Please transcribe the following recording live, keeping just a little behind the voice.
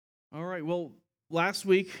right, well, last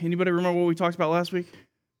week, anybody remember what we talked about last week?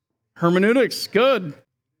 Hermeneutics, good.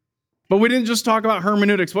 But we didn't just talk about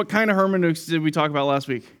hermeneutics. What kind of hermeneutics did we talk about last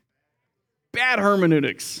week? Bad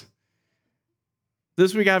hermeneutics.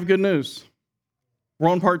 This week I have good news. We're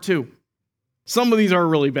on part 2. Some of these are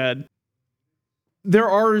really bad. There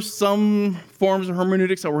are some forms of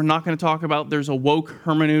hermeneutics that we're not going to talk about. There's a woke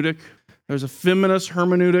hermeneutic. There's a feminist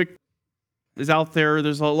hermeneutic is out there.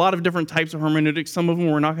 There's a lot of different types of hermeneutics. Some of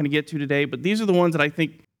them we're not going to get to today, but these are the ones that I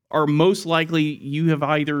think are most likely you have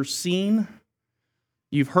either seen,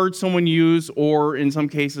 you've heard someone use, or in some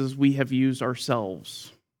cases we have used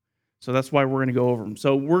ourselves. So that's why we're going to go over them.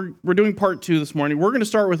 So we're doing part 2 this morning. We're going to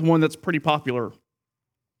start with one that's pretty popular,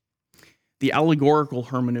 the allegorical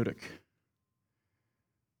hermeneutic.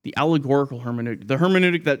 The allegorical hermeneutic, the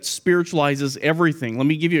hermeneutic that spiritualizes everything. Let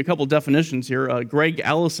me give you a couple definitions here. Greg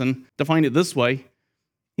Allison defined it this way.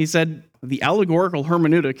 He said, the allegorical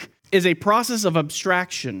hermeneutic is a process of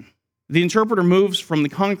abstraction. The interpreter moves from the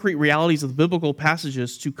concrete realities of the biblical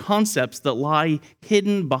passages to concepts that lie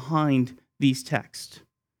hidden behind these texts.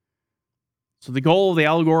 So the goal of the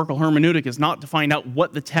allegorical hermeneutic is not to find out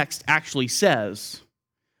what the text actually says.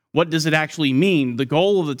 What does it actually mean? The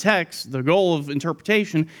goal of the text, the goal of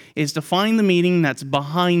interpretation, is to find the meaning that's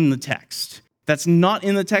behind the text. That's not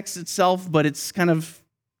in the text itself, but it's kind of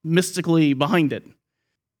mystically behind it.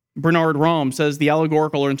 Bernard Rahm says the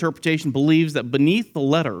allegorical interpretation believes that beneath the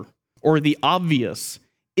letter, or the obvious,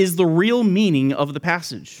 is the real meaning of the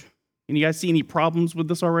passage. Can you guys see any problems with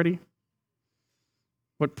this already?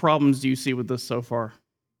 What problems do you see with this so far?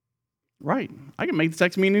 Right. I can make the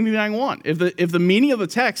text mean anything I want. If the meaning of the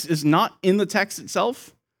text is not in the text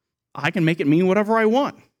itself, I can make it mean whatever I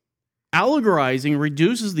want. Allegorizing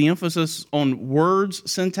reduces the emphasis on words,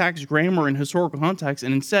 syntax, grammar, and historical context,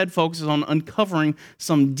 and instead focuses on uncovering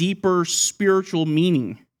some deeper spiritual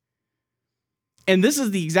meaning. And this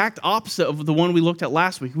is the exact opposite of the one we looked at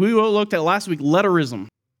last week. We looked at last week letterism.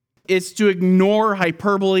 It's to ignore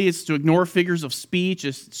hyperbole, it's to ignore figures of speech,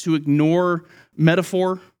 it's to ignore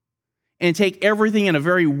metaphor, and take everything in a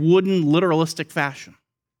very wooden, literalistic fashion.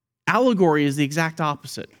 Allegory is the exact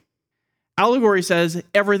opposite. Allegory says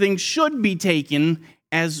everything should be taken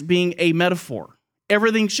as being a metaphor.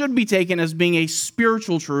 Everything should be taken as being a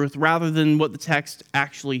spiritual truth rather than what the text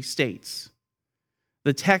actually states.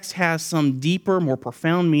 The text has some deeper, more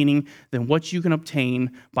profound meaning than what you can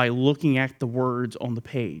obtain by looking at the words on the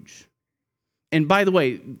page. And by the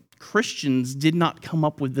way, Christians did not come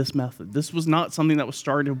up with this method. This was not something that was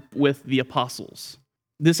started with the apostles.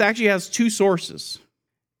 This actually has 2 sources.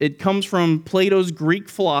 It comes from Plato's Greek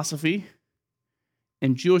philosophy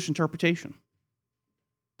and Jewish interpretation.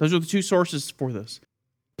 Those are the 2 sources for this.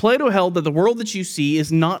 Plato held that the world that you see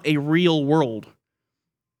is not a real world.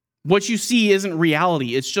 What you see isn't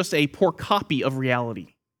reality. It's just a poor copy of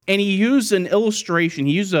reality. And he used an illustration.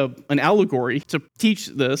 He used an allegory to teach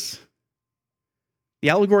this. The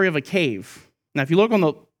allegory of a cave. Now, if you look on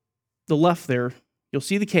the left there, you'll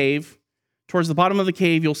see the cave. Towards the bottom of the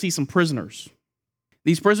cave, you'll see some prisoners.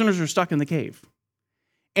 These prisoners are stuck in the cave.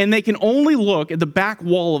 And they can only look at the back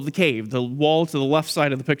wall of the cave, the wall to the left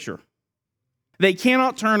side of the picture. They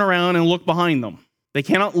cannot turn around and look behind them. They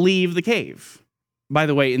cannot leave the cave. By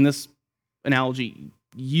the way, in this analogy,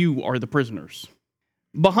 you are the prisoners.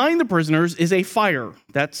 Behind the prisoners is a fire.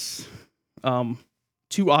 That's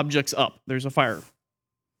 2 objects up. There's a fire.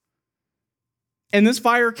 And this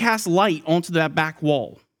fire casts light onto that back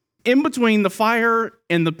wall. In between the fire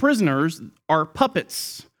and the prisoners are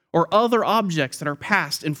puppets or other objects that are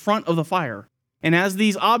passed in front of the fire. And as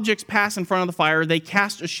these objects pass in front of the fire, they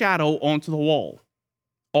cast a shadow onto the wall.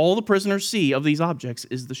 All the prisoners see of these objects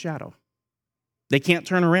is the shadow. They can't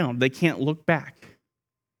turn around. They can't look back.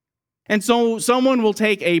 And so someone will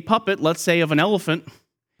take a puppet, let's say of an elephant,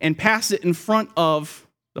 and pass it in front of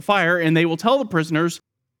the fire, and they will tell the prisoners,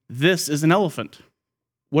 this is an elephant.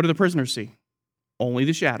 What do the prisoners see? Only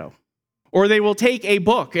the shadow. Or they will take a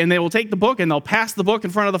book, and they will take the book, and they'll pass the book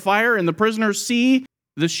in front of the fire, and the prisoners see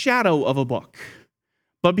the shadow of a book.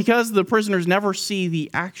 But because the prisoners never see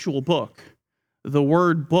the actual book, the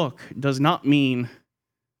word book does not mean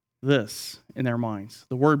this in their minds.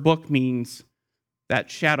 The word book means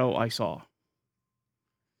that shadow I saw.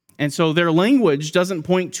 And so their language doesn't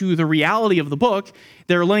point to the reality of the book.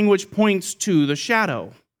 Their language points to the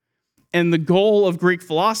shadow. And the goal of Greek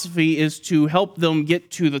philosophy is to help them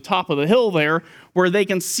get to the top of the hill there where they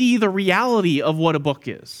can see the reality of what a book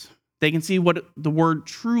is. They can see what the word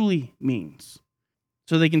truly means.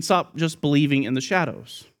 So they can stop just believing in the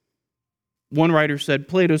shadows. One writer said,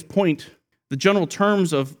 Plato's point, the general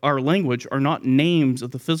terms of our language are not names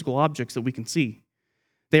of the physical objects that we can see.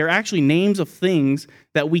 They are actually names of things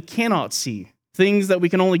that we cannot see, things that we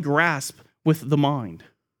can only grasp with the mind.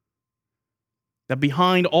 That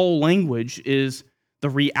behind all language is the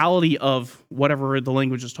reality of whatever the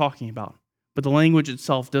language is talking about. But the language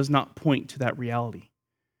itself does not point to that reality.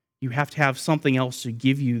 You have to have something else to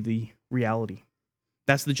give you the reality.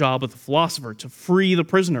 That's the job of the philosopher, to free the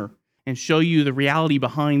prisoner and show you the reality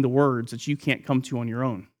behind the words that you can't come to on your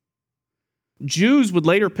own. Jews would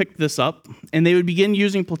later pick this up, and they would begin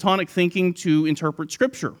using Platonic thinking to interpret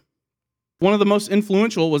Scripture. One of the most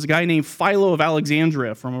influential was a guy named Philo of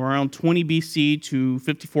Alexandria from around 20 BC to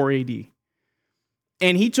 54 AD.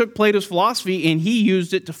 And he took Plato's philosophy and he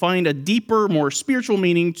used it to find a deeper, more spiritual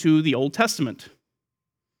meaning to the Old Testament.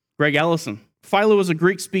 Greg Allison. Philo was a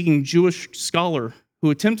Greek-speaking Jewish scholar who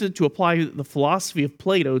attempted to apply the philosophy of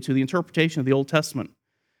Plato to the interpretation of the Old Testament.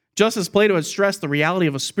 Just as Plato had stressed the reality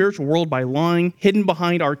of a spiritual world by lying hidden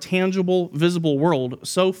behind our tangible, visible world,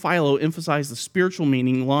 so Philo emphasized the spiritual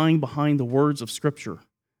meaning lying behind the words of Scripture.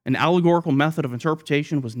 An allegorical method of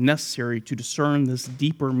interpretation was necessary to discern this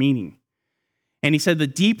deeper meaning. And he said the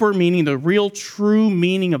deeper meaning, the real true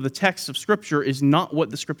meaning of the text of Scripture is not what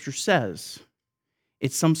the Scripture says.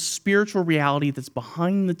 It's some spiritual reality that's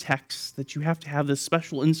behind the text that you have to have this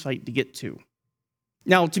special insight to get to.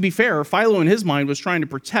 Now, to be fair, Philo in his mind was trying to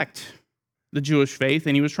protect the Jewish faith,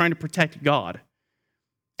 and he was trying to protect God.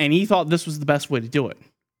 And he thought this was the best way to do it.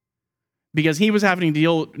 Because he was having to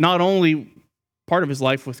deal not only part of his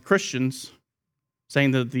life with Christians, saying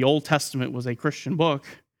that the Old Testament was a Christian book,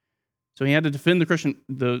 so he had to defend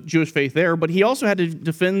the Jewish faith there, but he also had to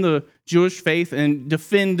defend the Jewish faith and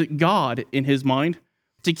defend God in his mind,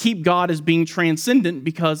 to keep God as being transcendent,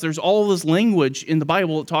 because there's all this language in the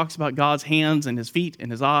Bible that talks about God's hands and his feet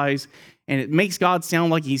and his eyes, and it makes God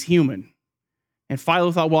sound like he's human. And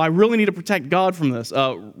Philo thought, well, I really need to protect God from this.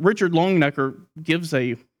 Richard Longnecker gives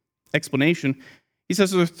a explanation. He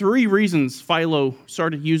says there are three reasons Philo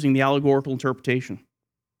started using the allegorical interpretation.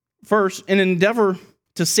 First, an endeavor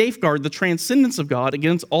to safeguard the transcendence of God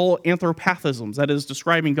against all anthropathisms, that is,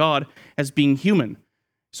 describing God as being human.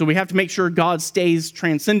 So we have to make sure God stays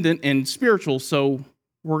transcendent and spiritual, so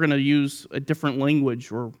we're going to use a different language,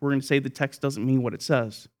 or we're going to say the text doesn't mean what it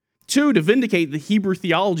says. Two, to vindicate the Hebrew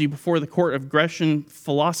theology before the court of Grecian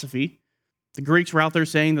philosophy. The Greeks were out there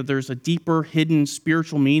saying that there's a deeper, hidden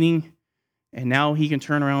spiritual meaning, and now he can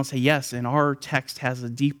turn around and say, yes, and our text has a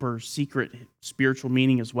deeper, secret spiritual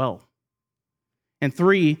meaning as well. And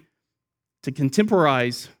three, to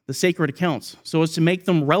contemporize the sacred accounts so as to make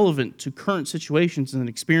them relevant to current situations and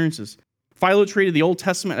experiences. Philo treated the Old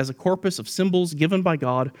Testament as a corpus of symbols given by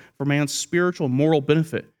God for man's spiritual moral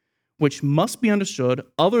benefit, which must be understood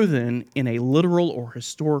other than in a literal or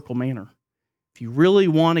historical manner. If you really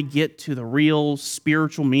want to get to the real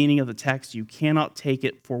spiritual meaning of the text, you cannot take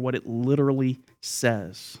it for what it literally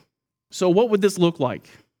says. So what would this look like?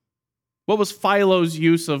 What was Philo's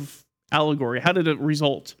use of allegory? How did it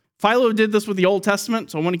result? Philo did this with the Old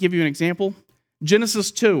Testament, so I want to give you an example.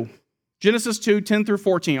 Genesis 2, 10 through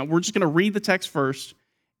 14. We're just going to read the text first,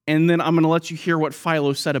 and then I'm going to let you hear what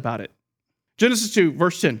Philo said about it. Genesis 2,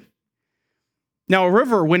 verse 10. Now a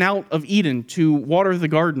river went out of Eden to water the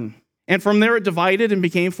garden, and from there it divided and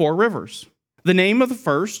became 4 rivers. The name of the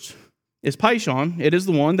first is Pishon. It is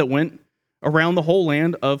the one that went around the whole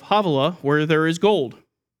land of Havilah, where there is gold.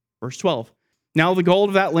 Verse 12. Now the gold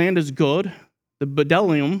of that land is good. The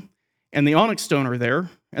bdellium and the onyx stone are there.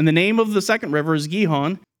 And the name of the second river is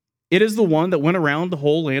Gihon. It is the one that went around the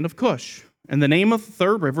whole land of Cush. And the name of the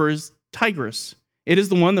third river is Tigris. It is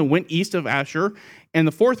the one that went east of Ashur. And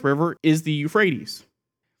the fourth river is the Euphrates.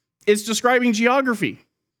 It's describing geography.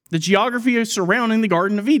 The geography is surrounding the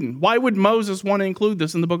Garden of Eden. Why would Moses want to include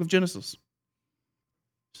this in the book of Genesis?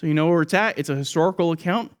 So you know where it's at. It's a historical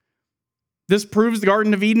account. This proves the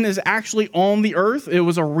Garden of Eden is actually on the earth. It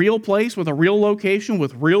was a real place with a real location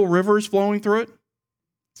with real rivers flowing through it.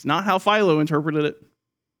 It's not how Philo interpreted it.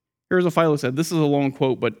 Here's what Philo said. This is a long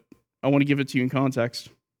quote, but I want to give it to you in context.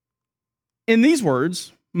 In these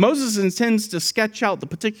words, Moses intends to sketch out the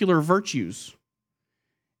particular virtues,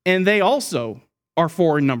 and they also are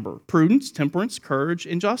 4 in number: prudence, temperance, courage,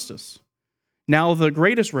 and justice. Now the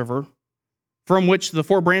greatest river, from which the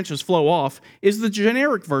 4 branches flow off, is the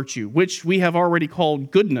generic virtue, which we have already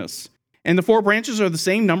called goodness. And the 4 branches are the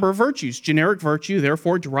same number of virtues. Generic virtue,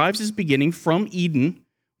 therefore, derives its beginning from Eden,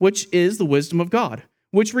 which is the wisdom of God,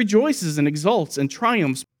 which rejoices and exults and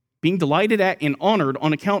triumphs, being delighted at and honored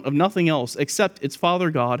on account of nothing else except its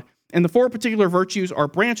Father God. And the 4 particular virtues are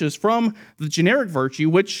branches from the generic virtue,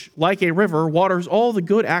 which, like a river, waters all the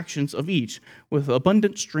good actions of each with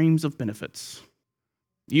abundant streams of benefits.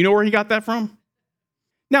 You know where he got that from?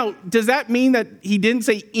 Now, does that mean that he didn't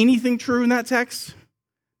say anything true in that text?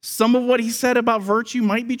 Some of what he said about virtue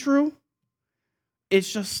might be true.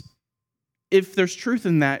 It's just, if there's truth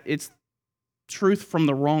in that, it's truth from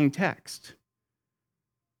the wrong text.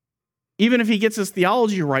 Even if he gets his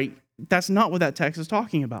theology right, that's not what that text is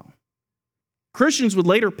talking about. Christians would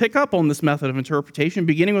later pick up on this method of interpretation,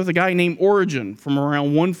 beginning with a guy named Origen from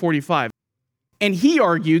around 145. And he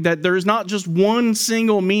argued that there is not just one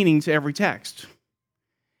single meaning to every text.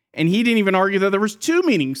 And he didn't even argue that there was two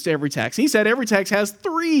meanings to every text. He said every text has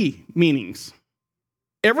three meanings.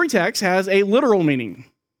 Every text has a literal meaning.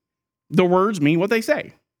 The words mean what they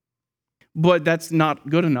say. But that's not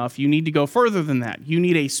good enough. You need to go further than that. You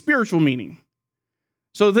need a spiritual meaning.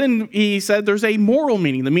 So then he said there's a moral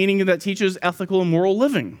meaning, the meaning that teaches ethical and moral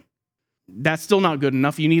living. That's still not good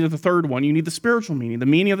enough. You need the third one. You need the spiritual meaning, the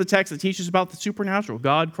meaning of the text that teaches about the supernatural,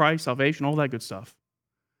 God, Christ, salvation, all that good stuff.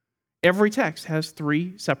 Every text has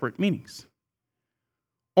three separate meanings.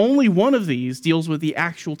 Only one of these deals with the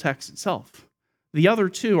actual text itself. The other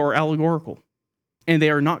two are allegorical, and they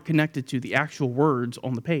are not connected to the actual words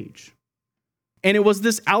on the page. And it was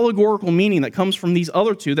this allegorical meaning that comes from these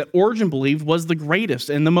other two that Origen believed was the greatest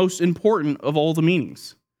and the most important of all the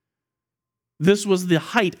meanings. This was the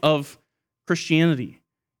height of Christianity,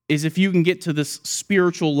 is if you can get to this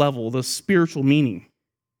spiritual level, the spiritual meaning.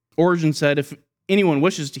 Origen said, if anyone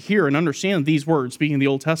wishes to hear and understand these words, speaking of the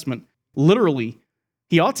Old Testament, literally,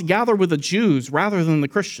 he ought to gather with the Jews rather than the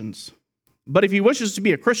Christians. But if he wishes to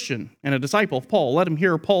be a Christian and a disciple of Paul, let him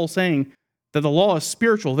hear Paul saying that the law is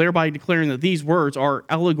spiritual, thereby declaring that these words are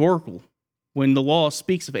allegorical when the law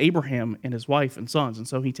speaks of Abraham and his wife and sons. And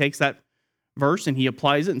so he takes that verse and he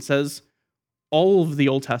applies it and says all of the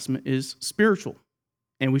Old Testament is spiritual.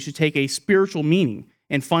 And we should take a spiritual meaning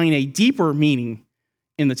and find a deeper meaning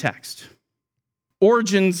in the text.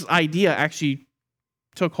 Origen's idea actually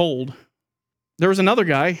took hold. There was another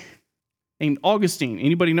guy named Augustine.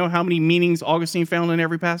 Anybody know how many meanings Augustine found in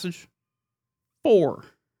every passage? 4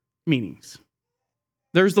 meanings.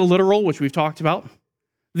 There's the literal, which we've talked about.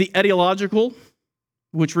 The etiological,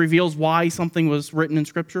 which reveals why something was written in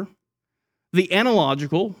Scripture. The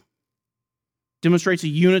analogical demonstrates a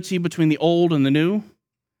unity between the old and the new.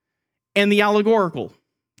 And the allegorical,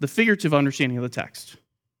 the figurative understanding of the text.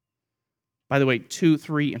 By the way, 2,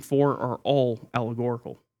 3, and 4 are all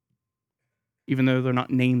allegorical, even though they're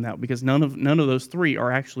not named that, because none of those 3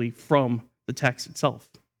 are actually from the text itself.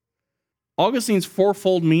 Augustine's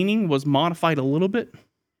fourfold meaning was modified a little bit,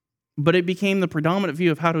 but it became the predominant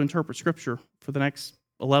view of how to interpret Scripture for the next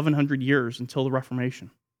 1,100 years until the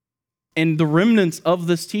Reformation. And the remnants of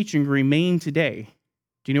this teaching remain today.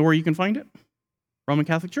 Do you know where you can find it? Roman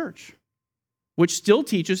Catholic Church, which still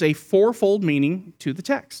teaches a fourfold meaning to the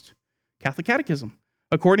text. Catholic Catechism.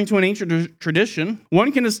 According to an ancient tradition,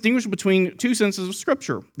 one can distinguish between 2 senses of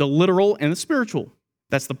Scripture, the literal and the spiritual.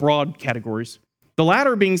 That's the broad categories. The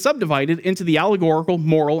latter being subdivided into the allegorical,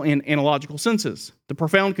 moral, and analogical senses. The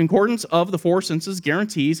profound concordance of the 4 senses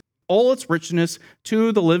guarantees all its richness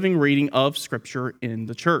to the living reading of Scripture in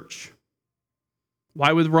the church.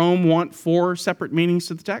 Why would Rome want 4 separate meanings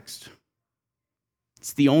to the text?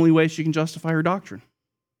 It's the only way she can justify her doctrine.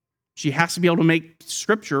 She has to be able to make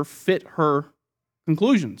Scripture fit her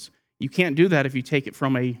conclusions. You can't do that if you take it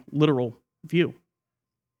from a literal view.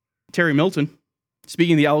 Terry Milton,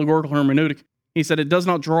 speaking of the allegorical hermeneutic, he said, it does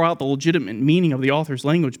not draw out the legitimate meaning of the author's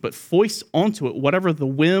language, but foists onto it whatever the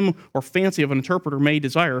whim or fancy of an interpreter may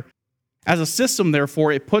desire. As a system,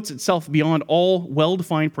 therefore, it puts itself beyond all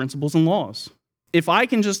well-defined principles and laws. If I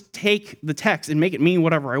can just take the text and make it mean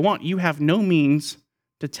whatever I want, you have no means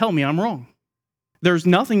to tell me I'm wrong. There's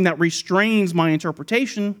nothing that restrains my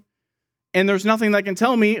interpretation, and there's nothing that can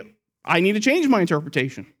tell me I need to change my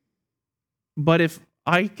interpretation. But if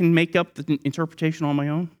I can make up the interpretation on my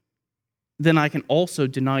own, then I can also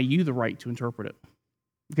deny you the right to interpret it.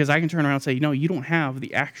 Because I can turn around and say, no, you don't have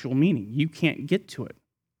the actual meaning. You can't get to it.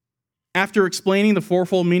 After explaining the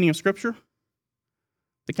fourfold meaning of Scripture,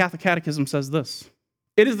 the Catholic Catechism says this: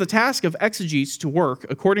 it is the task of exegetes to work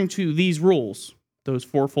according to these rules, those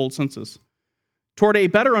fourfold senses, toward a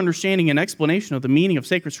better understanding and explanation of the meaning of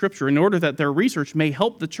sacred Scripture in order that their research may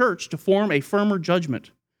help the church to form a firmer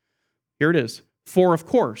judgment. Here it is. For, of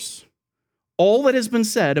course, all that has been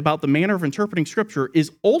said about the manner of interpreting Scripture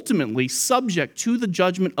is ultimately subject to the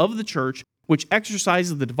judgment of the church, which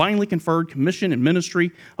exercises the divinely conferred commission and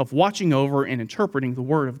ministry of watching over and interpreting the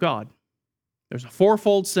Word of God. There's a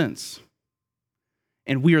fourfold sense,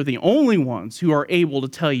 and we are the only ones who are able to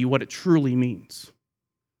tell you what it truly means.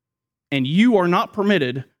 And you are not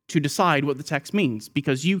permitted to decide what the text means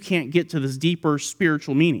because you can't get to this deeper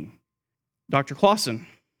spiritual meaning. Dr. Clausen,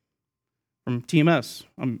 from TMS.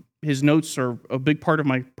 His notes are a big part of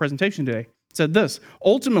my presentation today. It said this: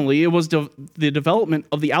 ultimately, it was the development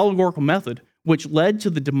of the allegorical method which led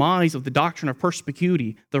to the demise of the doctrine of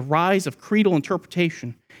perspicuity, the rise of creedal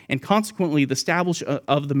interpretation, and consequently the establishment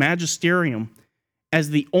of the magisterium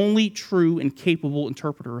as the only true and capable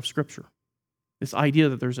interpreter of Scripture. This idea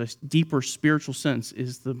that there's a deeper spiritual sense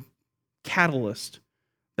is the catalyst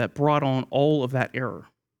that brought on all of that error.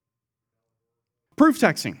 Proof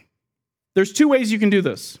texting. There's two ways you can do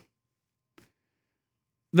this.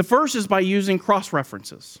 The first is by using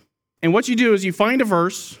cross-references. And what you do is you find a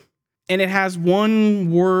verse, and it has one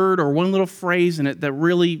word or one little phrase in it that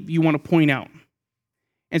really you want to point out.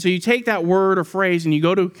 And so you take that word or phrase and you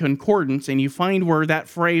go to concordance and you find where that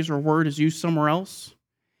phrase or word is used somewhere else.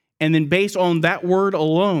 And then based on that word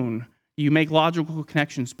alone, you make logical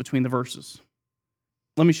connections between the verses.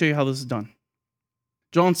 Let me show you how this is done.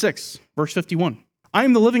 John 6, verse 51. I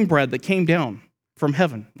am the living bread that came down from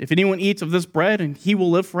heaven. If anyone eats of this bread, and he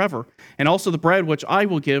will live forever. And also the bread which I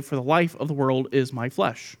will give for the life of the world is my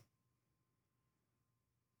flesh.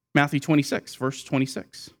 Matthew 26, verse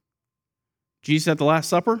 26. Jesus at the Last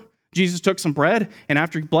Supper, Jesus took some bread, and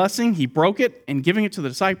after blessing, he broke it, and giving it to the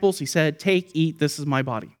disciples, he said, take, eat, this is my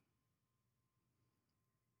body.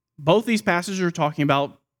 Both these passages are talking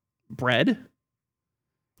about bread,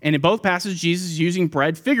 and in both passages, Jesus is using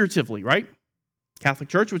bread figuratively, right? Catholic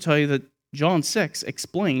Church would tell you that John 6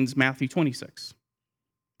 explains Matthew 26.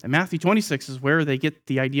 And Matthew 26 is where they get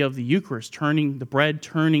the idea of the Eucharist, the bread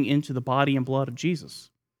turning into the body and blood of Jesus.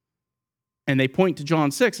 And they point to John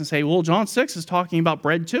 6 and say, well, John 6 is talking about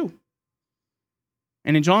bread too.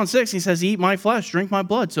 And in John 6, he says, eat my flesh, drink my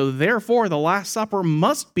blood. So therefore, the Last Supper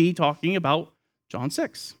must be talking about John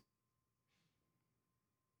 6.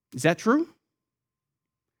 Is that true?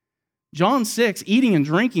 John 6, eating and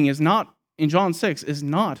drinking is not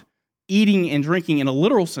eating and drinking in a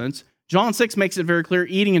literal sense. John 6 makes it very clear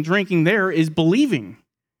eating and drinking there is believing.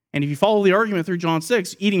 And if you follow the argument through John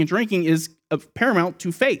 6, eating and drinking is paramount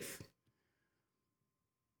to faith.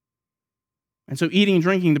 And so eating and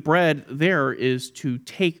drinking the bread there is to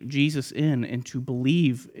take Jesus in and to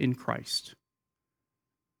believe in Christ.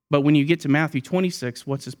 But when you get to Matthew 26,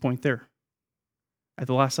 what's his point there? At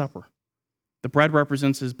the Last Supper. The bread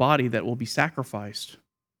represents his body that will be sacrificed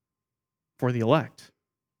for the elect.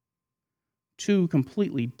 Two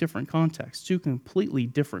completely different contexts, two completely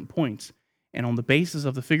different points. And on the basis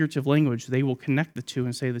of the figurative language, they will connect the two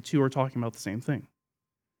and say the two are talking about the same thing.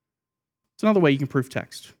 It's another way you can prove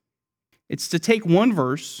text. It's to take one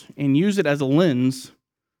verse and use it as a lens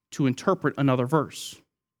to interpret another verse.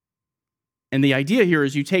 And the idea here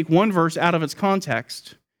is you take one verse out of its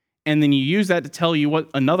context, and then you use that to tell you what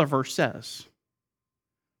another verse says.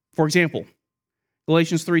 For example,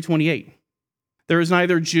 Galatians 3:28. There is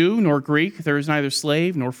neither Jew nor Greek, there is neither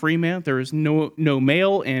slave nor free man, there is no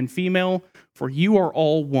male and female, for you are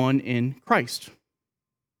all one in Christ.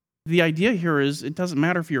 The idea here is it doesn't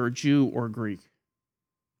matter if you're a Jew or a Greek.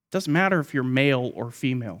 It doesn't matter if you're male or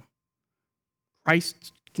female.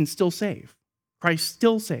 Christ can still save. Christ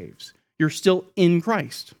still saves. You're still in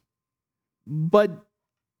Christ. But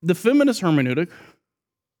the feminist hermeneutic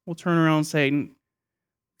will turn around and say,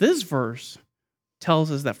 this verse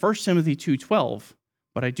tells us that 1 Timothy 2:12,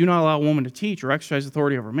 but I do not allow a woman to teach or exercise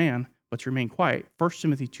authority over man, but to remain quiet. 1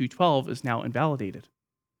 Timothy 2:12 is now invalidated.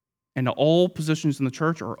 And all positions in the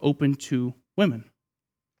church are open to women.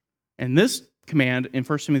 And this command in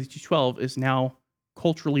 1 Timothy 2:12 is now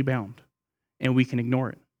culturally bound, and we can ignore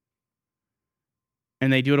it.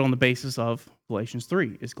 And they do it on the basis of Galatians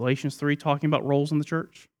 3. Is Galatians 3 talking about roles in the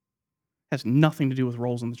church? It has nothing to do with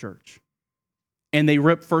roles in the church. And they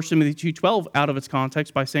rip 1 Timothy 2:12 out of its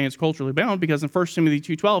context by saying it's culturally bound, because in 1 Timothy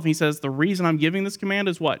 2:12 he says the reason I'm giving this command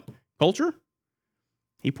is what? Culture?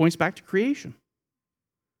 He points back to creation.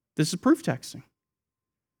 This is proof texting.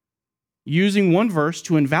 Using one verse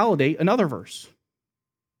to invalidate another verse.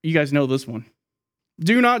 You guys know this one.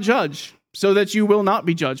 Do not judge, so that you will not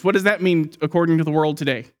be judged. What does that mean according to the world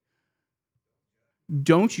today?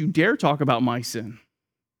 Don't you dare talk about my sin.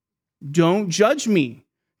 Don't judge me.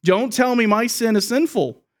 Don't tell me my sin is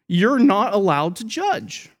sinful. You're not allowed to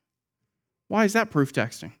judge. Why is that proof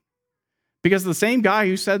texting? Because the same guy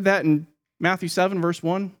who said that in Matthew 7, verse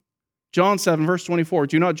 1, John 7, verse 24,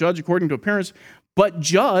 do not judge according to appearance, but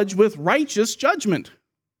judge with righteous judgment.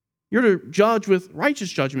 You're to judge with righteous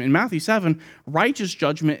judgment. In Matthew 7, righteous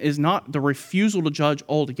judgment is not the refusal to judge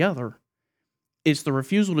altogether. It's the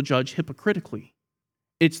refusal to judge hypocritically.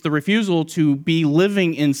 It's the refusal to be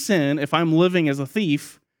living in sin. If I'm living as a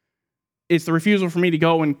thief, it's the refusal for me to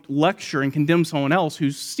go and lecture and condemn someone else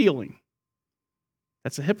who's stealing.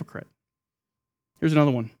 That's a hypocrite. Here's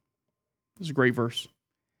another one. This is a great verse.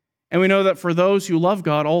 And we know that for those who love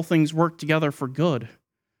God, all things work together for good,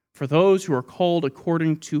 for those who are called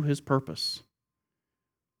according to his purpose.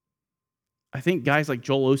 I think guys like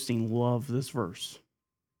Joel Osteen love this verse.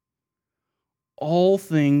 All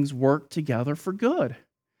things work together for good.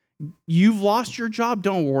 You've lost your job,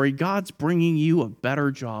 don't worry. God's bringing you a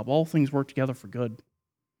better job. All things work together for good.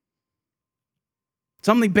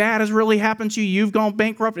 Something bad has really happened to you. You've gone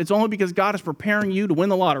bankrupt. It's only because God is preparing you to win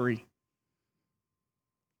the lottery.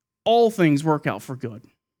 All things work out for good.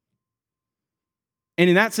 And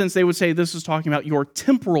in that sense, they would say this is talking about your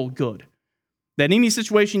temporal good. That any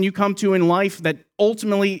situation you come to in life, that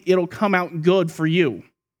ultimately it'll come out good for you.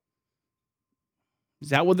 Is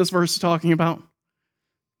that what this verse is talking about?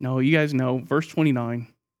 No, you guys know, verse 29.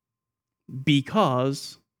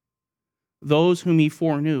 Because those whom he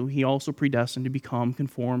foreknew, he also predestined to become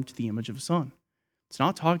conformed to the image of his Son. It's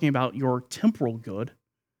not talking about your temporal good,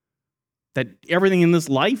 that everything in this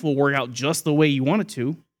life will work out just the way you want it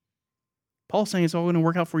to. Paul's saying it's all going to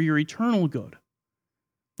work out for your eternal good.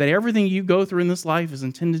 That everything you go through in this life is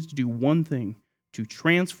intended to do one thing, to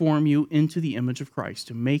transform you into the image of Christ,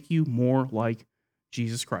 to make you more like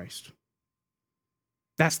Jesus Christ.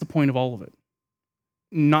 That's the point of all of it.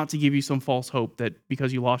 Not to give you some false hope that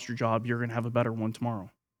because you lost your job, you're going to have a better one tomorrow.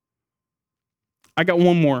 I got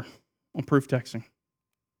one more on proof texting.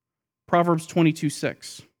 Proverbs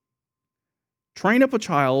 22:6. Train up a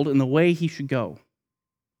child in the way he should go.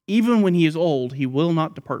 Even when he is old, he will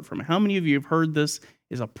not depart from it. How many of you have heard this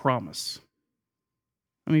is a promise?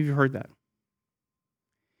 How many of you have heard that?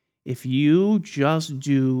 If you just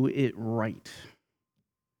do it right.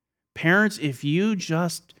 Parents, if you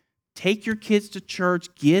just take your kids to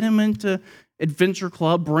church, get them into Adventure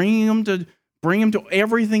Club, bring them to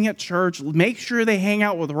everything at church, make sure they hang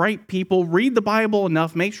out with the right people, read the Bible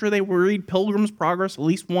enough, make sure they read Pilgrim's Progress at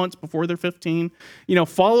least once before they're 15,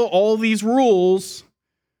 follow all these rules,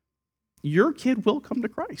 your kid will come to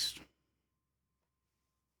Christ.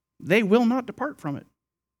 They will not depart from it.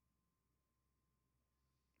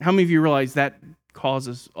 How many of you realize that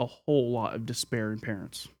causes a whole lot of despair in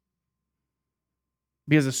parents?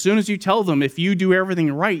 Because as soon as you tell them, if you do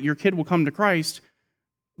everything right, your kid will come to Christ,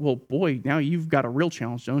 well, boy, now you've got a real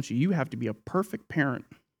challenge, don't you? You have to be a perfect parent.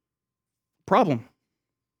 Problem.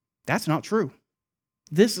 That's not true.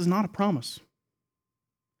 This is not a promise.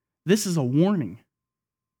 This is a warning.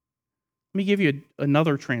 Let me give you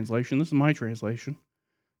another translation. This is my translation.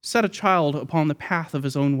 Set a child upon the path of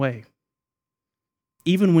his own way.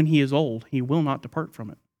 Even when he is old, he will not depart from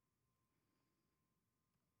it.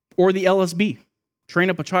 Or the LSB. Train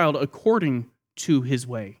up a child according to his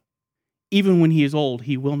way. Even when he is old,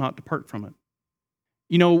 he will not depart from it.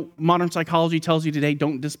 Modern psychology tells you today,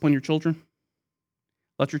 don't discipline your children.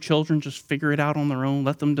 Let your children just figure it out on their own.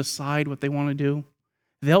 Let them decide what they want to do.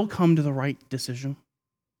 They'll come to the right decision.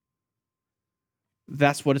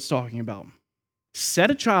 That's what it's talking about. Set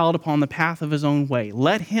a child upon the path of his own way.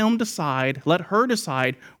 Let him decide, let her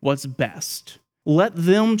decide what's best. Let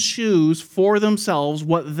them choose for themselves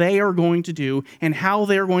what they are going to do and how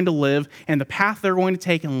they're going to live and the path they're going to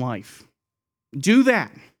take in life. Do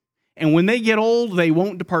that. And when they get old, they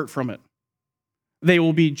won't depart from it. They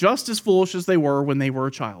will be just as foolish as they were when they were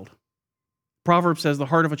a child. Proverbs says the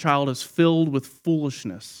heart of a child is filled with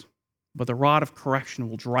foolishness, but the rod of correction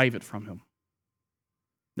will drive it from him.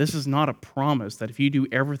 This is not a promise that if you do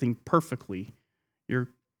everything perfectly, your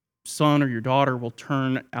son or your daughter will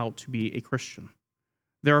turn out to be a Christian.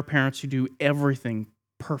 There are parents who do everything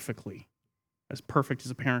perfectly, as perfect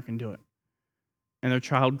as a parent can do it. And their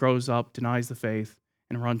child grows up, denies the faith,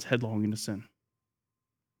 and runs headlong into sin.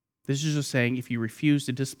 This is just saying if you refuse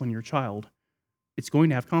to discipline your child, it's going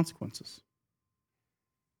to have consequences.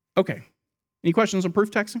 Okay. Any questions on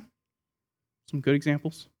proof texting? Some good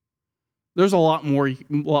examples? There's a lot more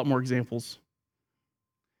examples.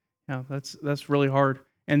 Yeah, that's really hard.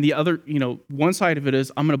 And the other, one side of it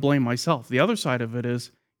is I'm going to blame myself. The other side of it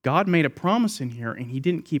is God made a promise in here and he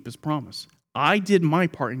didn't keep his promise. I did my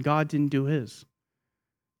part and God didn't do his.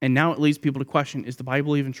 And now it leads people to question, is the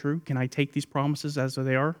Bible even true? Can I take these promises as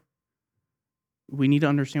they are? We need to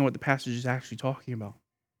understand what the passage is actually talking about.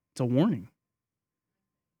 It's a warning.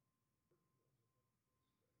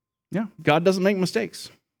 Yeah, God doesn't make mistakes.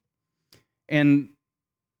 And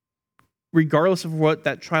regardless of what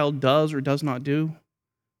that child does or does not do,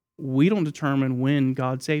 we don't determine when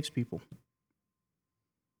God saves people.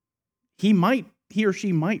 He or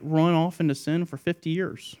she might run off into sin for 50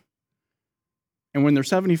 years. And when they're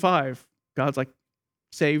 75, God's like,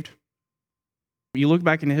 saved. You look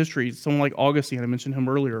back into history, someone like Augustine, I mentioned him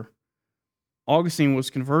earlier, Augustine was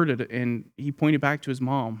converted, and he pointed back to his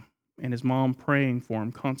mom, and his mom praying for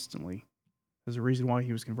him constantly as a reason why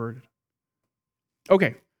he was converted.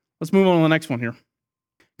 Okay, let's move on to the next one here.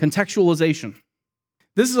 Contextualization.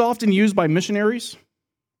 This is often used by missionaries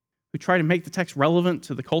who try to make the text relevant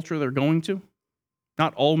to the culture they're going to.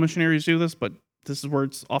 Not all missionaries do this, but this is where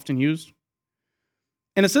it's often used.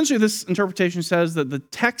 And essentially, this interpretation says that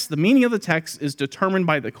the meaning of the text is determined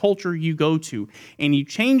by the culture you go to, and you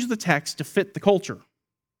change the text to fit the culture.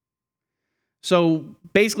 So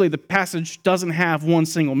basically, the passage doesn't have one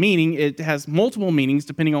single meaning. It has multiple meanings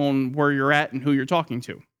depending on where you're at and who you're talking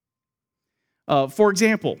to. For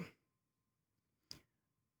example,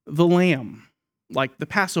 the lamb, like the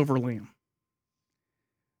Passover lamb,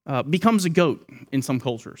 becomes a goat in some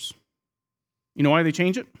cultures. You know why they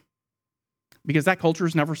change it? Because that culture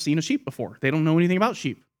has never seen a sheep before. They don't know anything about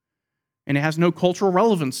sheep. And it has no cultural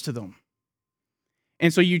relevance to them.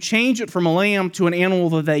 And so you change it from a lamb to an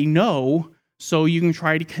animal that they know so you can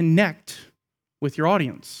try to connect with your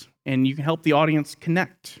audience. And you can help the audience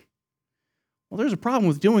connect. Well, there's a problem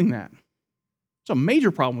with doing that. There's a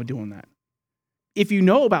major problem with doing that. If you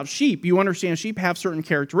know about sheep, you understand sheep have certain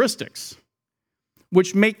characteristics,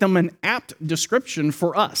 which make them an apt description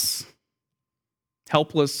for us.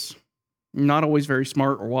 Helpless, not always very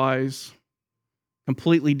smart or wise,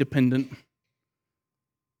 completely dependent.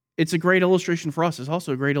 It's a great illustration for us. It's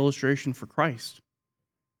also a great illustration for Christ.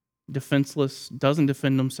 Defenseless, doesn't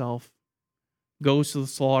defend himself, goes to the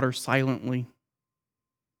slaughter silently,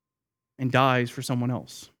 and dies for someone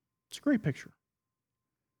else. It's a great picture.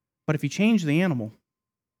 But if you change the animal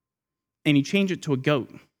and you change it to a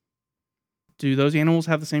goat, do those animals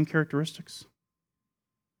have the same characteristics?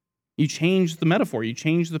 You change the metaphor, you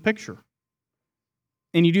change the picture.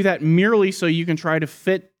 And you do that merely so you can try to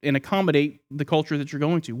fit and accommodate the culture that you're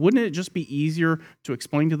going to. Wouldn't it just be easier to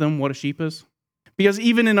explain to them what a sheep is? Because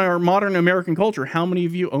even in our modern American culture, how many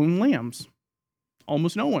of you own lambs?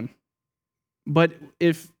 Almost no one. But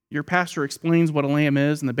if your pastor explains what a lamb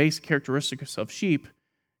is and the basic characteristics of sheep,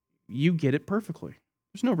 you get it perfectly.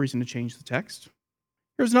 There's no reason to change the text.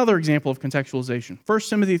 Here's another example of contextualization. 1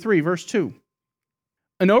 Timothy 3, verse 2.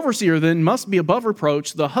 An overseer then must be above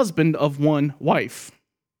reproach, the husband of one wife.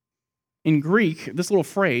 In Greek, this little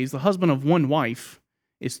phrase, the husband of one wife,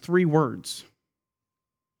 is 3 words.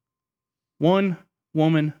 One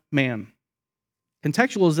woman, man.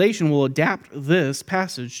 Contextualization will adapt this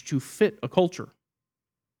passage to fit a culture.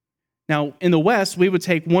 Now, in the West, we would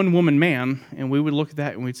take one woman, man, and we would look at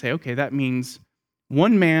that and we'd say, okay, that means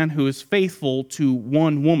one man who is faithful to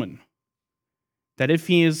one woman. That if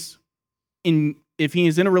he is in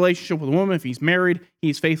a relationship with a woman, if he's married,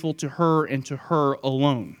 he's faithful to her and to her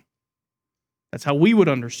alone. That's how we would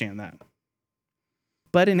understand that.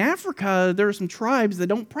 But in Africa, there are some tribes that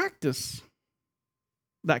don't practice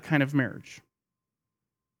that kind of marriage.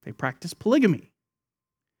 They practice polygamy.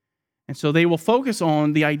 And so they will focus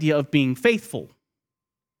on the idea of being faithful,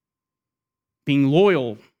 being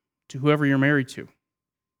loyal to whoever you're married to.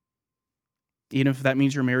 Even if that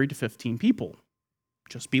means you're married to 15 people,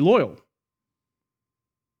 just be loyal.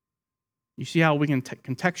 You see how we can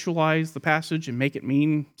contextualize the passage and make it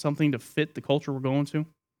mean something to fit the culture we're going to?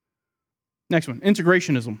 Next one,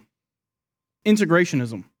 integrationism.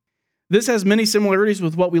 Integrationism. This has many similarities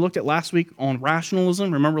with what we looked at last week on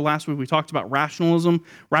rationalism. Remember last week we talked about rationalism.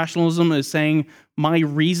 Rationalism is saying my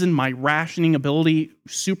reason, my rationing ability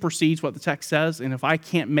supersedes what the text says, and if I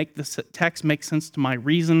can't make the text make sense to my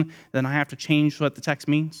reason, then I have to change what the text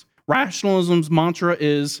means. Rationalism's mantra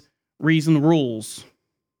is reason rules.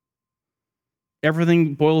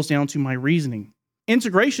 Everything boils down to my reasoning.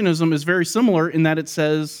 Integrationism is very similar in that it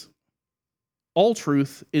says all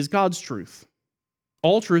truth is God's truth.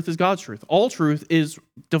 All truth is God's truth. All truth is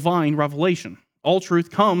divine revelation. All truth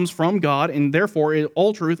comes from God, and therefore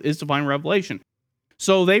all truth is divine revelation.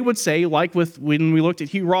 So they would say, like when we looked at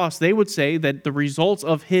Hugh Ross, they would say that the results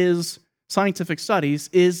of his scientific studies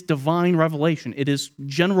is divine revelation. It is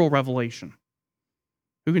general revelation.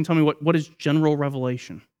 Who can tell me what is general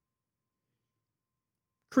revelation?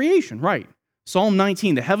 Creation, right. Psalm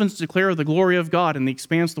 19, the heavens declare the glory of God and the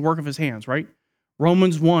expanse the work of his hands, right?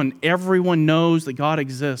 Romans 1, everyone knows that God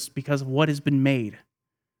exists because of what has been made.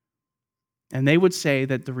 And they would say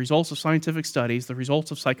that the results of scientific studies, the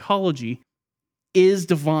results of psychology, is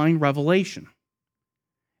divine revelation.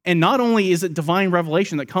 And not only is it divine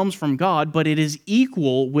revelation that comes from God, but it is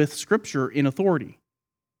equal with Scripture in authority.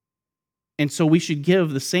 And so we should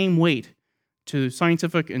give the same weight to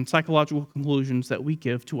scientific and psychological conclusions that we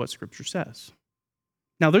give to what Scripture says.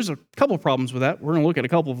 Now, there's a couple of problems with that. We're going to look at a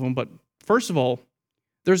couple of them, but first of all,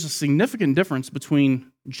 there's a significant difference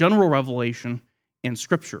between general revelation and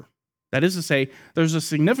Scripture. That is to say, there's a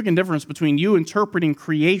significant difference between you interpreting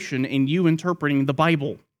creation and you interpreting the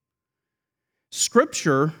Bible.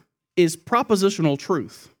 Scripture is propositional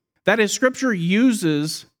truth. That is, Scripture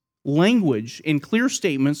uses language in clear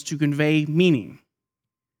statements to convey meaning.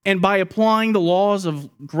 And by applying the laws of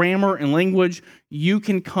grammar and language, you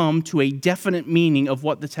can come to a definite meaning of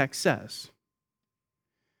what the text says.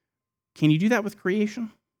 Can you do that with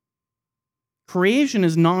creation? Creation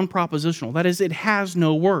is non-propositional. That is, it has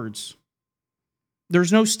no words.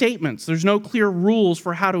 There's no statements. There's no clear rules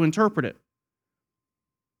for how to interpret it.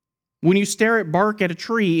 When you stare at bark at a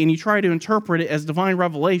tree and you try to interpret it as divine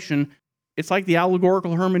revelation, it's like the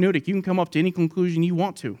allegorical hermeneutic. You can come up to any conclusion you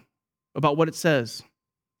want to about what it says.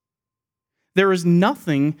 There is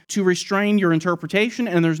nothing to restrain your interpretation,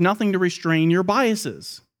 and there's nothing to restrain your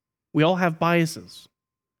biases. We all have biases.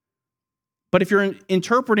 But if you're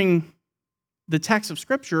interpreting the text of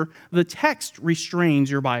Scripture, the text restrains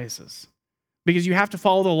your biases because you have to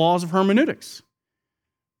follow the laws of hermeneutics.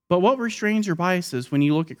 But what restrains your biases when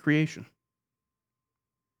you look at creation?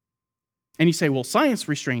 And you say, well, science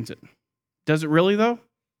restrains it. Does it really, though?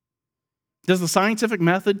 Does the scientific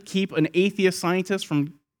method keep an atheist scientist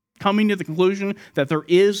from coming to the conclusion that there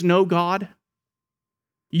is no God?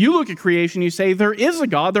 You look at creation, you say, there is a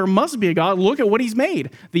God, there must be a God, look at what he's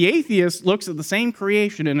made. The atheist looks at the same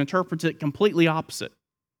creation and interprets it completely opposite.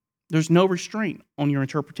 There's no restraint on your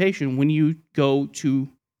interpretation when you go to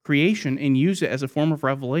creation and use it as a form of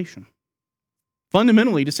revelation.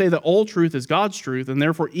 Fundamentally, to say that all truth is God's truth and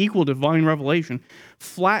therefore equal to divine revelation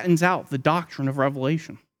flattens out the doctrine of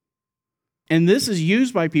revelation. And this is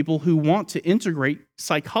used by people who want to integrate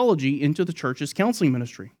psychology into the church's counseling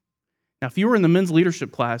ministry. Now, if you were in the men's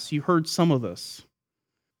leadership class, you heard some of this.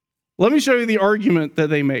 Let me show you the argument that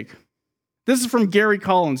they make. This is from Gary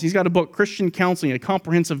Collins. He's got a book, Christian Counseling, a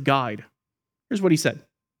Comprehensive Guide. Here's what he said.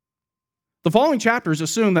 The following chapters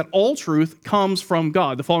assume that all truth comes from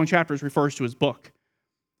God. The following chapters refers to his book.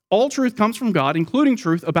 All truth comes from God, including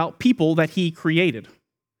truth about people that he created.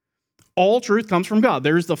 All truth comes from God.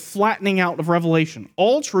 There's the flattening out of revelation.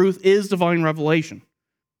 All truth is divine revelation.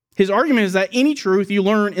 His argument is that any truth you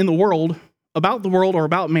learn in the world, about the world or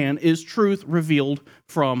about man, is truth revealed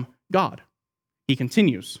from God. He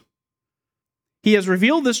continues. He has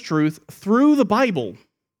revealed this truth through the Bible,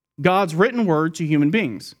 God's written word to human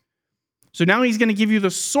beings. So now he's going to give you the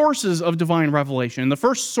sources of divine revelation. And the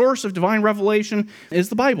first source of divine revelation is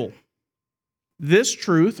the Bible. This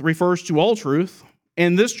truth refers to all truth,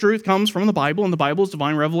 and this truth comes from the Bible, and the Bible is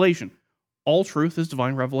divine revelation. All truth is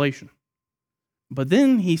divine revelation. But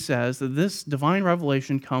then he says that this divine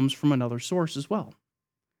revelation comes from another source as well.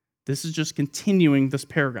 This is just continuing this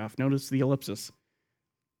paragraph. Notice the ellipsis.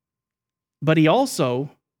 But he also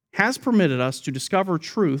has permitted us to discover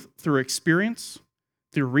truth through experience,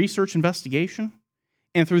 through research investigation,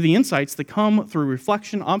 and through the insights that come through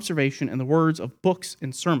reflection, observation, and the words of books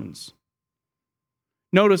and sermons.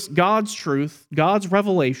 Notice God's truth, God's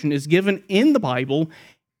revelation is given in the Bible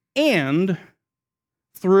and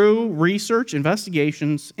through research,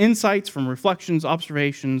 investigations, insights from reflections,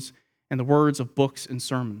 observations, and the words of books and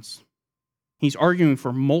sermons. He's arguing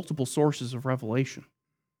for multiple sources of revelation.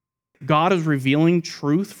 God is revealing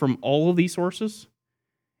truth from all of these sources,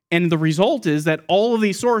 and the result is that all of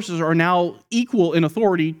these sources are now equal in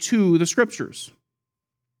authority to the Scriptures.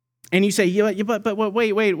 And you say, yeah, but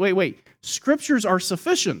wait. Scriptures are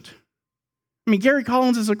sufficient. I mean, Gary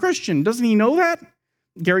Collins is a Christian. Doesn't he know that?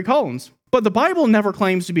 Gary Collins. But the Bible never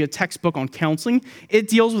claims to be a textbook on counseling. It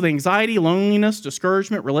deals with anxiety, loneliness,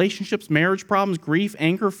 discouragement, relationships, marriage problems, grief,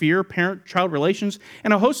 anger, fear, parent-child relations,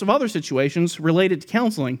 and a host of other situations related to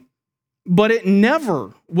counseling. But it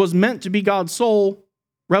never was meant to be God's sole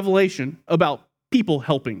revelation about people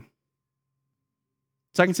helping.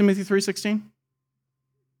 2 Timothy 3:16.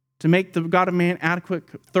 To make the God of man adequate,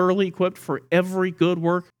 thoroughly equipped for every good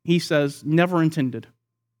work, he says, never intended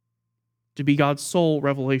to be God's sole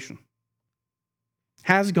revelation.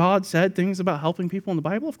 Has God said things about helping people in the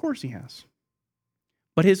Bible? Of course he has.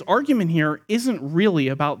 But his argument here isn't really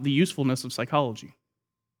about the usefulness of psychology.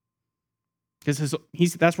 Because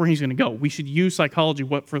that's where he's going to go. We should use psychology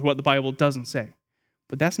for what the Bible doesn't say.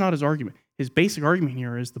 But that's not his argument. His basic argument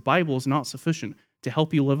here is the Bible is not sufficient to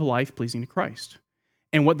help you live a life pleasing to Christ.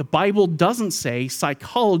 And what the Bible doesn't say,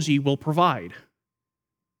 psychology will provide.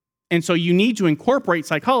 And so you need to incorporate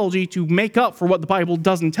psychology to make up for what the Bible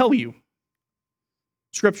doesn't tell you.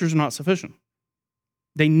 Scriptures are not sufficient.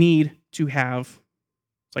 They need to have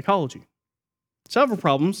psychology. Several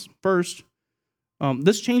problems. First,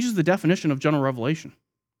 this changes the definition of general revelation.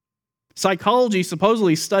 Psychology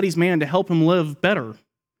supposedly studies man to help him live better.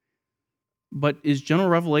 But is general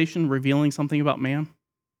revelation revealing something about man?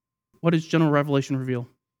 What does general revelation reveal?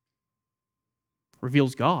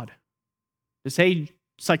 Reveals God. To say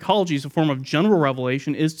psychology is a form of general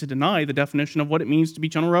revelation is to deny the definition of what it means to be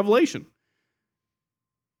general revelation.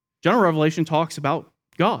 General revelation talks about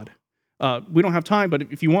God. We don't have time, but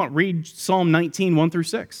if you want, read Psalm 19, 1 through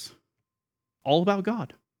 6. All about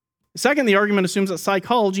God. Second, the argument assumes that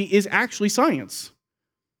psychology is actually science,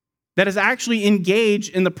 that is actually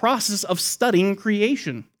engaged in the process of studying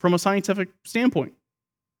creation from a scientific standpoint.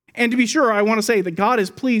 And to be sure, I want to say that God is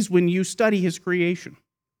pleased when you study his creation.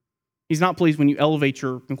 He's not pleased when you elevate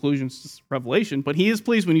your conclusions to revelation, but he is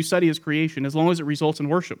pleased when you study his creation as long as it results in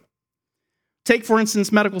worship. Take, for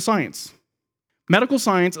instance, medical science. Medical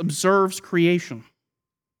science observes creation.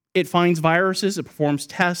 It finds viruses, it performs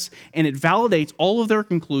tests, and it validates all of their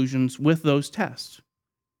conclusions with those tests,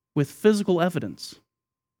 with physical evidence.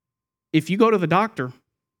 If you go to the doctor,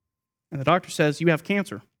 and the doctor says you have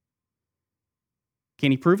cancer,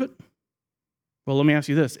 can he prove it? Well, let me ask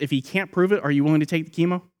you this. If he can't prove it, are you willing to take the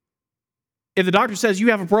chemo? If the doctor says you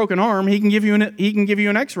have a broken arm, he can give you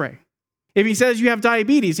an x-ray. If he says you have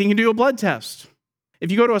diabetes, he can do a blood test.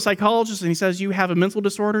 If you go to a psychologist and he says you have a mental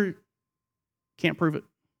disorder, can't prove it.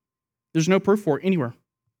 There's no proof for it anywhere.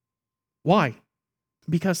 Why?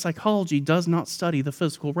 Because psychology does not study the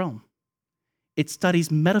physical realm. It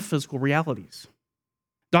studies metaphysical realities.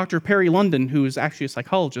 Dr. Perry London, who is actually a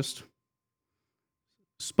psychologist,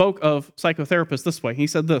 spoke of psychotherapists this way. He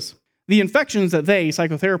said this: the infections that they,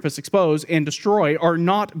 psychotherapists, expose and destroy are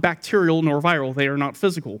not bacterial nor viral. They are not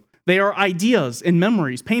physical. They are ideas and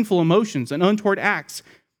memories, painful emotions, and untoward acts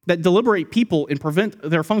that deliberate people and prevent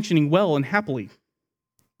their functioning well and happily.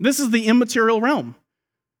 This is the immaterial realm.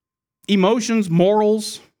 Emotions,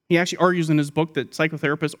 morals. He actually argues in his book that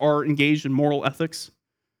psychotherapists are engaged in moral ethics.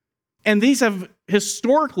 And these have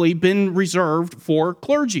historically been reserved for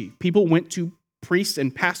clergy. People went to priests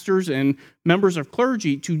and pastors and members of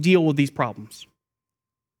clergy to deal with these problems.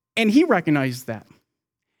 And he recognized that.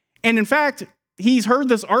 And in fact, he's heard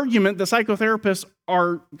this argument that psychotherapists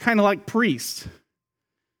are kind of like priests.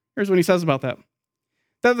 Here's what he says about that.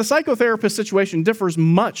 That the psychotherapist situation differs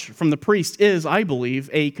much from the priest is, I believe,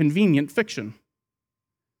 a convenient fiction.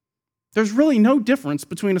 There's really no difference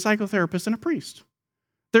between a psychotherapist and a priest.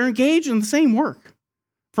 They're engaged in the same work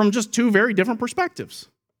from just two very different perspectives.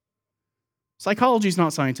 Psychology is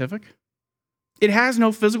not scientific. It has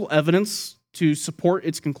no physical evidence to support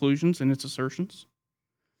its conclusions and its assertions.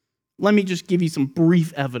 Let me just give you some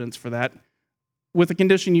brief evidence for that with a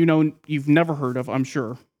condition you've never heard of, I'm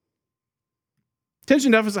sure.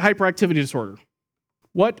 Attention deficit hyperactivity disorder.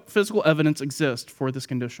 What physical evidence exists for this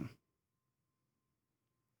condition?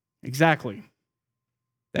 Exactly.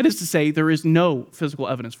 That is to say, there is no physical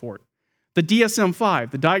evidence for it. The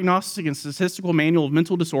DSM-5, the Diagnostic and Statistical Manual of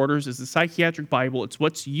Mental Disorders, is the psychiatric Bible. It's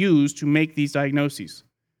what's used to make these diagnoses.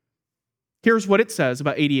 Here's what it says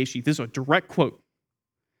about ADHD. This is a direct quote.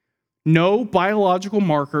 No biological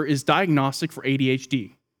marker is diagnostic for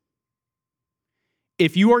ADHD.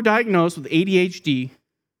 If you are diagnosed with ADHD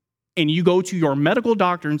and you go to your medical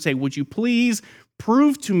doctor and say, would you please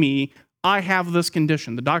prove to me I have this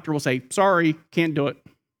condition? The doctor will say, sorry, can't do it.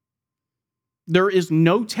 There is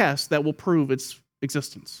no test that will prove its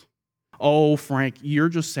existence. Oh, Frank, you're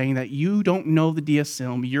just saying that you don't know the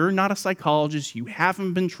DSM. You're not a psychologist. You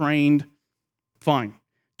haven't been trained. Fine.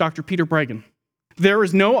 Dr. Peter Bregan. There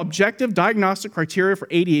is no objective diagnostic criteria for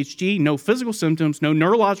ADHD, no physical symptoms, no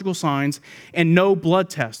neurological signs, and no blood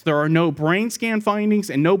tests. There are no brain scan findings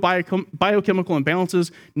and no biochemical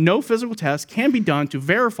imbalances. No physical tests can be done to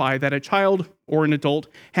verify that a child or an adult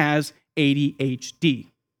has ADHD.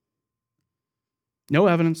 No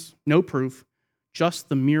evidence, no proof, just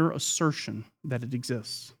the mere assertion that it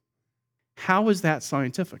exists. How is that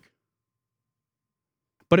scientific?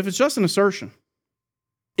 But if it's just an assertion,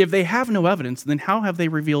 if they have no evidence, then how have they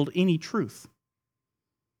revealed any truth?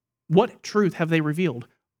 What truth have they revealed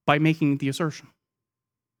by making the assertion?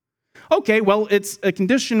 Okay, well, it's a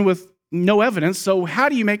condition with no evidence, so how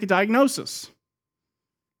do you make a diagnosis?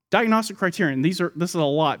 Diagnostic criterion, this is a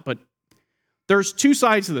lot, but there's two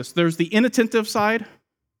sides to this. There's the inattentive side,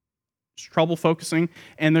 it's trouble focusing,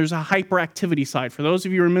 and there's a hyperactivity side. For those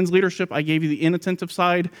of you who are in men's leadership, I gave you the inattentive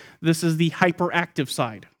side. This is the hyperactive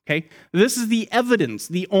side. Okay? This is the evidence,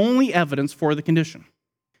 the only evidence for the condition.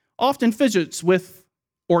 Often fidgets with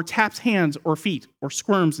or taps hands or feet or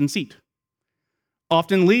squirms in seat.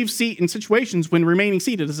 often leaves seat in situations when remaining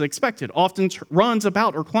seated is expected, often runs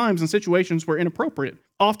about or climbs in situations where inappropriate,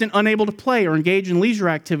 often unable to play or engage in leisure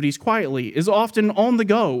activities quietly, is often on the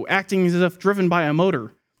go, acting as if driven by a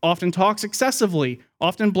motor, often talks excessively,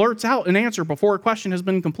 often blurts out an answer before a question has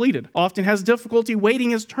been completed, often has difficulty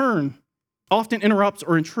waiting his turn, often interrupts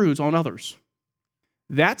or intrudes on others.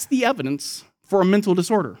 That's the evidence for a mental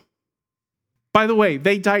disorder. By the way,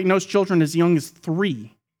 they diagnose children as young as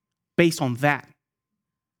 3 based on that,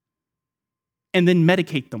 and then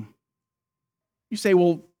medicate them. You say,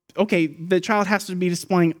 well, okay, the child has to be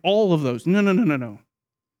displaying all of those. No.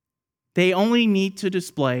 They only need to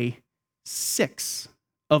display 6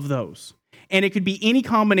 of those. And it could be any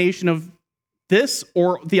combination of this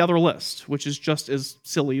or the other list, which is just as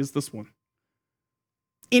silly as this one.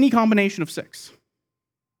 Any combination of 6.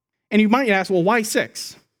 And you might ask, well, why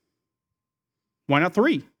 6? Why not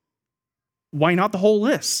 3? Why not the whole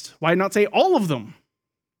list? Why not say all of them?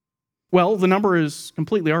 Well, the number is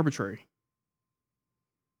completely arbitrary.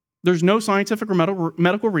 There's no scientific or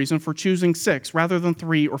medical reason for choosing 6 rather than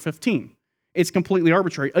 3 or 15. It's completely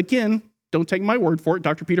arbitrary. Again, don't take my word for it,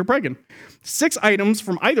 Dr. Peter Bregan. 6 items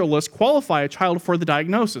from either list qualify a child for the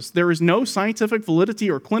diagnosis. There is no scientific validity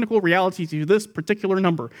or clinical reality to this particular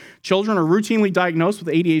number. Children are routinely diagnosed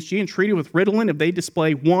with ADHD and treated with Ritalin if they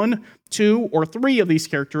display 1, 2, or 3 of these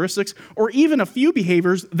characteristics, or even a few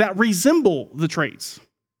behaviors that resemble the traits.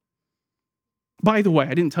 By the way,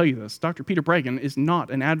 I didn't tell you this. Dr. Peter Bregan is not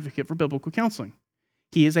an advocate for biblical counseling.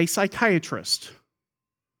 He is a psychiatrist.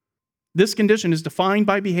 This condition is defined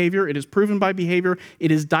by behavior, it is proven by behavior,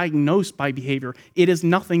 it is diagnosed by behavior. It is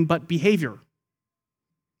nothing but behavior.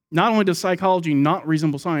 Not only does psychology not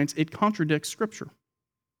resemble science, it contradicts Scripture.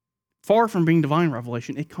 Far from being divine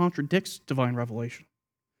revelation, it contradicts divine revelation.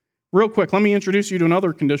 Real quick, let me introduce you to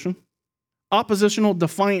another condition. Oppositional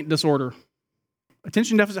defiant disorder.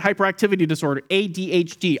 Attention deficit hyperactivity disorder,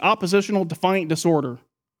 ADHD. Oppositional defiant disorder.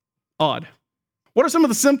 Odd. What are some of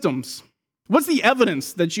the symptoms? What's the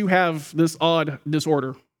evidence that you have this odd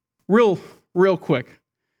disorder? Real quick.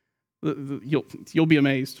 You'll be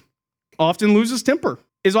amazed. Often loses temper,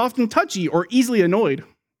 is often touchy or easily annoyed,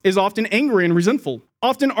 is often angry and resentful,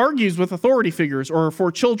 often argues with authority figures or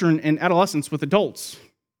for children and adolescents with adults,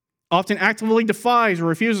 often actively defies or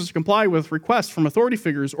refuses to comply with requests from authority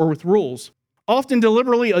figures or with rules, often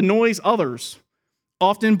deliberately annoys others,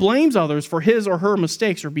 often blames others for his or her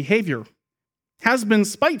mistakes or behavior, has been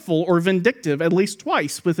spiteful or vindictive at least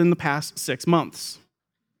twice within the past 6 months.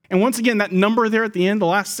 And once again, that number there at the end, the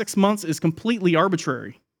last 6 months, is completely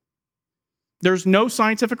arbitrary. There's no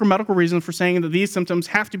scientific or medical reason for saying that these symptoms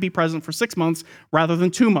have to be present for 6 months rather than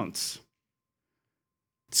 2 months.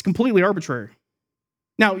 It's completely arbitrary.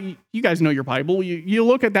 Now, you guys know your Bible. You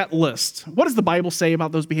look at that list. What does the Bible say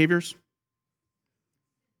about those behaviors?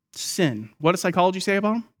 Sin. What does psychology say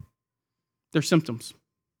about them? They're symptoms.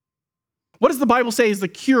 What does the Bible say is the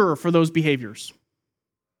cure for those behaviors?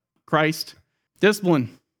 Christ.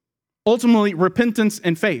 Discipline. Ultimately, repentance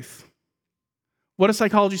and faith. What does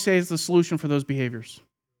psychology say is the solution for those behaviors?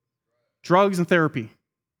 Drugs and therapy.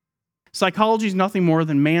 Psychology is nothing more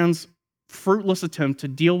than man's fruitless attempt to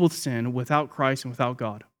deal with sin without Christ and without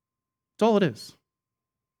God. That's all it is.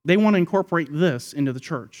 They want to incorporate this into the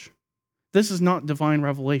church. This is not divine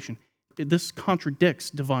revelation. This contradicts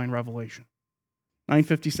divine revelation.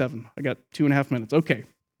 9:57. I got 2.5 minutes. Okay,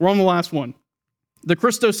 we're on the last one. The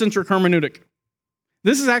Christocentric hermeneutic.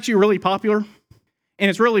 This is actually really popular, and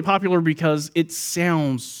it's really popular because it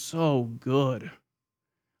sounds so good.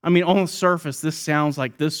 I mean, on the surface, this sounds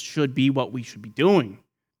like this should be what we should be doing.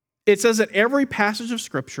 It says that every passage of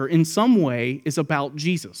Scripture in some way is about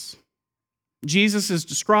Jesus. Jesus is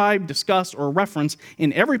described, discussed, or referenced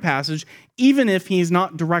in every passage, even if he's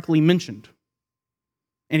not directly mentioned.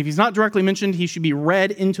 And if he's not directly mentioned, he should be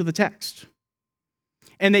read into the text.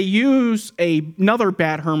 And they use another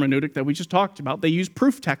bad hermeneutic that we just talked about. They use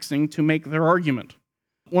proof texting to make their argument.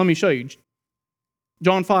 Let me show you.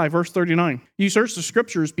 John 5, verse 39. You search the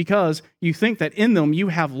Scriptures because you think that in them you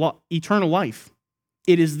have eternal life.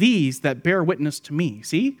 It is these that bear witness to me.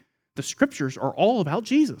 See? The Scriptures are all about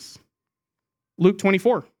Jesus. Luke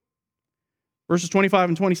 24, verses 25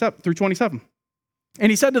 and 27 through 27. And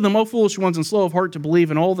he said to them, O foolish ones and slow of heart to believe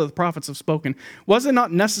in all that the prophets have spoken. Was it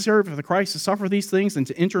not necessary for the Christ to suffer these things and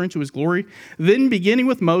to enter into his glory? Then, beginning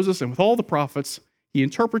with Moses and with all the prophets, he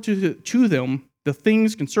interpreted to them the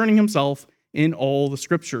things concerning himself in all the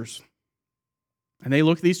Scriptures. And they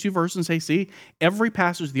look at these 2 verses and say, see, every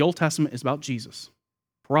passage of the Old Testament is about Jesus.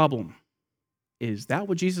 Problem. Is that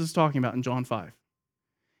what Jesus is talking about in John 5?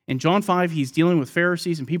 In John 5, he's dealing with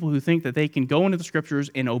Pharisees and people who think that they can go into the scriptures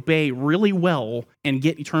and obey really well and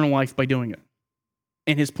get eternal life by doing it.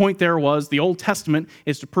 And his point there was the Old Testament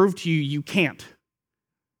is to prove to you you can't,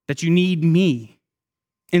 that you need me.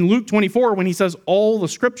 In Luke 24, when he says all the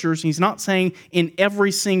scriptures, he's not saying in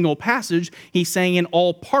every single passage, he's saying in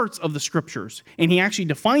all parts of the scriptures. And he actually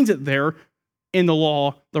defines it there in the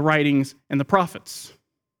law, the writings, and the prophets.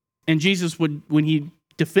 And Jesus would, when he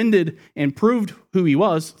defended and proved who he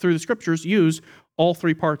was through the scriptures, use all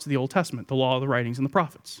three parts of the Old Testament, the law, the writings, and the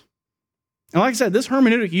prophets. And like I said, this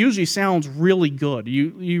hermeneutic usually sounds really good.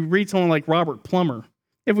 You read someone like Robert Plummer.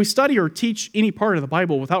 If we study or teach any part of the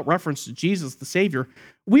Bible without reference to Jesus, the Savior,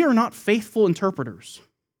 we are not faithful interpreters.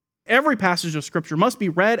 Every passage of Scripture must be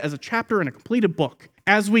read as a chapter in a completed book.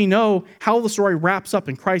 As we know how the story wraps up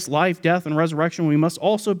in Christ's life, death, and resurrection, we must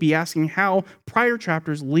also be asking how prior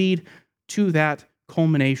chapters lead to that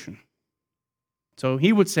culmination. So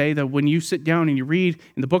he would say that when you sit down and you read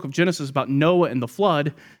in the book of Genesis about Noah and the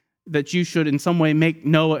flood, that you should in some way make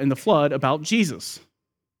Noah and the flood about Jesus.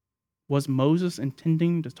 Was Moses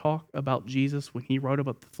intending to talk about Jesus when he wrote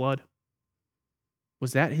about the flood?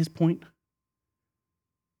 Was that his point?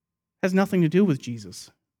 Has nothing to do with Jesus,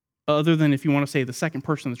 other than if you want to say the second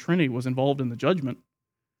person of the Trinity was involved in the judgment.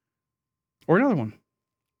 Or another one,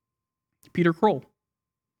 Peter Kroll.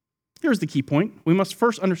 Here's the key point. We must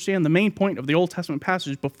first understand the main point of the Old Testament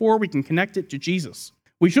passage before we can connect it to Jesus.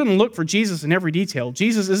 We shouldn't look for Jesus in every detail.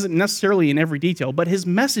 Jesus isn't necessarily in every detail, but his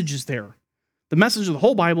message is there. The message of the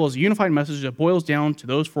whole Bible is a unified message that boils down to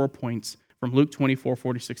those 4 points from Luke 24,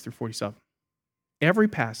 46 through 47. Every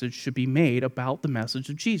passage should be made about the message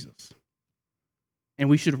of Jesus. And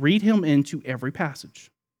we should read him into every passage.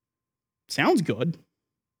 Sounds good,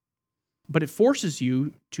 but it forces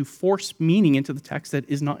you to force meaning into the text that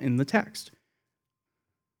is not in the text.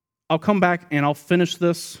 I'll come back and I'll finish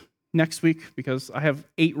this next week because I have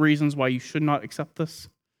 8 reasons why you should not accept this.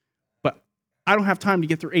 But I don't have time to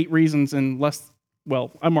get through 8 reasons unless,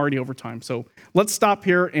 well, I'm already over time. So let's stop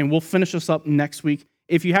here and we'll finish this up next week.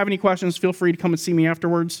 If you have any questions, feel free to come and see me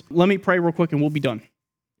afterwards. Let me pray real quick and we'll be done.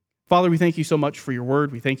 Father, we thank you so much for your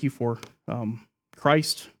word. We thank you for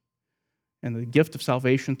Christ and the gift of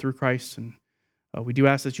salvation through Christ. And we do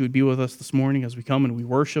ask that you would be with us this morning as we come and we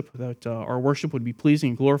worship, that our worship would be pleasing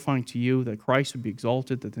and glorifying to you, that Christ would be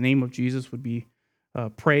exalted, that the name of Jesus would be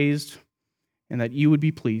praised, and that you would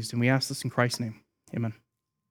be pleased. And we ask this in Christ's name. Amen.